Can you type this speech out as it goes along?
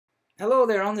Hello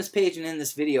there. On this page and in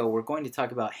this video we're going to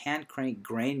talk about hand crank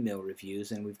grain mill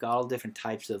reviews, and we've got all different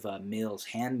types of mills,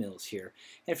 hand mills here.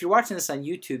 And if you're watching this on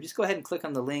YouTube, just go ahead and click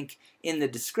on the link in the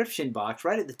description box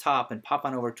right at the top and pop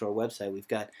on over to our website. We've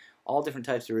got all different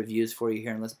types of reviews for you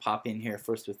here, and let's pop in here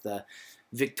first with the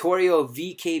Victorio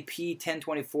VKP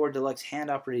 1024 Deluxe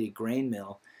hand operated grain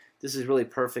mill. This is really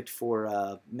perfect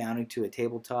for mounting to a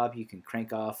tabletop. You can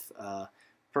crank off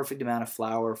perfect amount of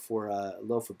flour for a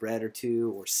loaf of bread or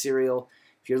two, or cereal.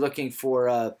 If you're looking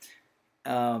for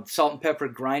salt and pepper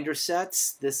grinder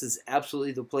sets, this is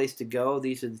absolutely the place to go.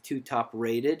 These are the two top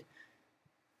rated.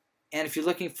 And if you're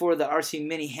looking for the RC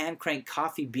Mini hand crank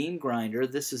coffee bean grinder,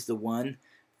 this is the one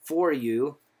for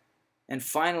you. And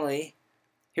finally,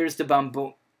 here's the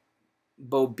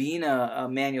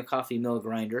Bobina manual coffee mill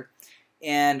grinder.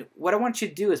 And what I want you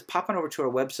to do is pop on over to our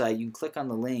website. You can click on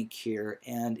the link here,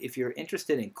 and if you're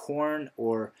interested in corn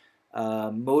or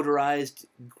motorized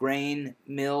grain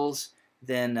mills,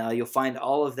 then you'll find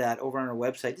all of that over on our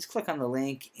website. Just click on the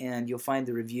link and you'll find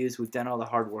the reviews. We've done all the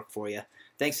hard work for you.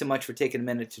 Thanks so much for taking a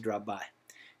minute to drop by.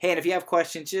 Hey, and if you have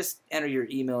questions, just enter your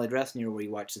email address near where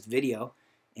you watch this video,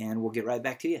 and we'll get right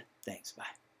back to you. Thanks. Bye.